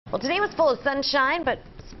Well, today was full of sunshine, but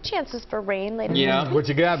some chances for rain later. Yeah. What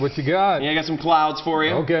you got? What you got? Yeah, I got some clouds for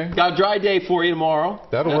you. Okay. Got a dry day for you tomorrow.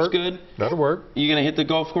 That'll work. That's good. That'll work. You gonna hit the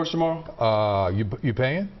golf course tomorrow? You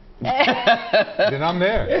paying? Then I'm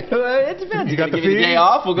there. It depends. You got gonna the give you the fees? day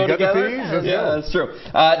off. We'll go You got the together. fees? Let's Yeah, go. that's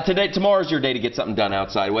true. Tomorrow's your day to get something done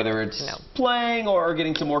outside, whether it's playing or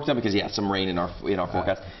getting some work done, because some rain in our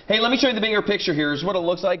forecast. Hey, let me show you the bigger picture here. Here's what it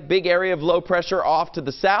looks like. Big area of low pressure off to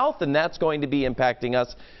the south, and that's going to be impacting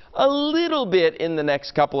us a little bit in the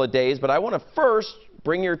next couple of days. But I want to first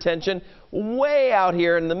bring your attention way out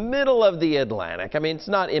here in the middle of the Atlantic. I mean, it's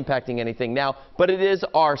not impacting anything now, but it is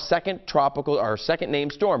our second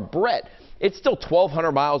named storm, Brett. It's still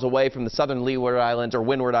 1,200 miles away from the southern Leeward Islands or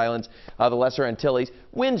Windward Islands, the Lesser Antilles.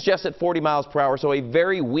 Winds just at 40 miles per hour, so a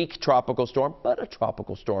very weak tropical storm, but a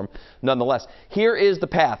tropical storm nonetheless. Here is the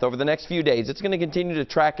path over the next few days. It's going to continue to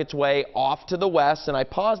track its way off to the west, and I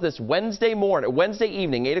paused this Wednesday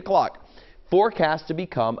evening, 8 o'clock, forecast to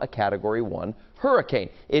become a Category 1 hurricane.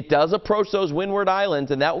 It does approach those Windward Islands,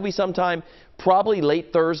 and that will be sometime probably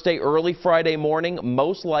late Thursday, early Friday morning,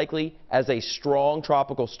 most likely as a strong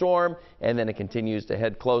tropical storm, and then it continues to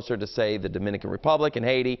head closer to, say, the Dominican Republic and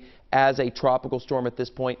Haiti as a tropical storm at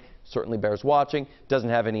this point. Certainly bears watching. Doesn't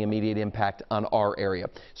have any immediate impact on our area.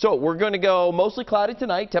 So we're going to go mostly cloudy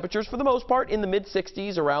tonight. Temperatures for the most part in the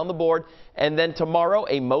mid-60s around the board. And then tomorrow,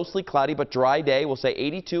 a mostly cloudy but dry day. We'll say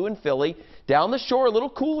 82 in Philly. Down the shore, a little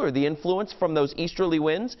cooler. The influence from those easterly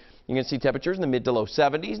winds. You're going to see temperatures in the mid to low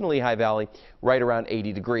 70s in the Lehigh Valley, right around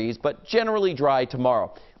 80 degrees, but generally dry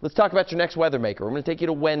tomorrow. Let's talk about your next weather maker. We're going to take you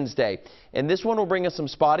to Wednesday, and this one will bring us some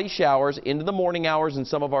spotty showers into the morning hours in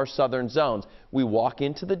some of our southern zones. We walk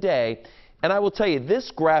into the day, and I will tell you, this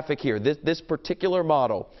graphic here, this particular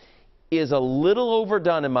model, is a little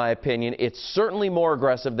overdone in my opinion. It's certainly more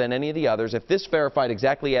aggressive than any of the others. If this verified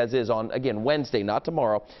exactly as is on, again, Wednesday, not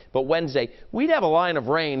tomorrow, but Wednesday, we'd have a line of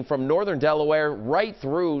rain from northern Delaware right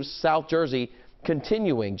through South Jersey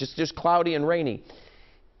continuing, just cloudy and rainy.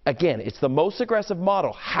 Again, it's the most aggressive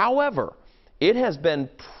model. However, it has been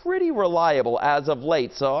pretty reliable as of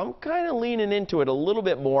late, so I'm kind of leaning into it a little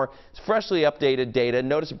bit more. It's freshly updated data.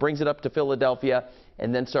 Notice it brings it up to Philadelphia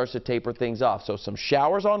and then starts to taper things off. So some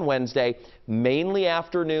showers on Wednesday, mainly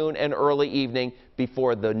afternoon and early evening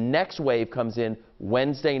before the next wave comes in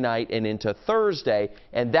Wednesday night and into Thursday,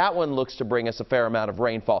 and that one looks to bring us a fair amount of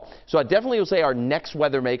rainfall. So I definitely will say our next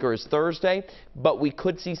weather maker is Thursday, but we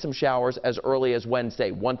could see some showers as early as Wednesday.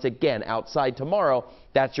 Once again, outside tomorrow,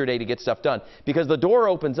 that's your day to get stuff done, because the door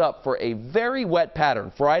opens up for a very wet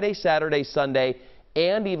pattern Friday, Saturday, Sunday,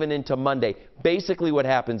 and even into Monday. Basically what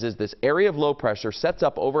happens is this area of low pressure sets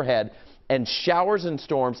up overhead and showers and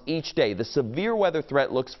storms each day. The severe weather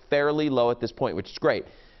threat looks fairly low at this point, which is great.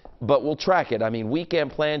 But we'll track it. I mean,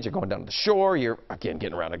 weekend plans, you're going down to the shore, you're, again,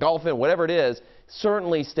 getting around to golfing, whatever it is,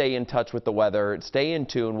 certainly stay in touch with the weather, stay in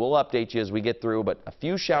tune. We'll update you as we get through, but a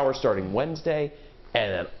few showers starting Wednesday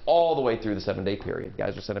and then all the way through the 7-day period.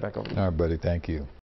 Guys, we'll send it back over to you. All right, buddy. Thank you.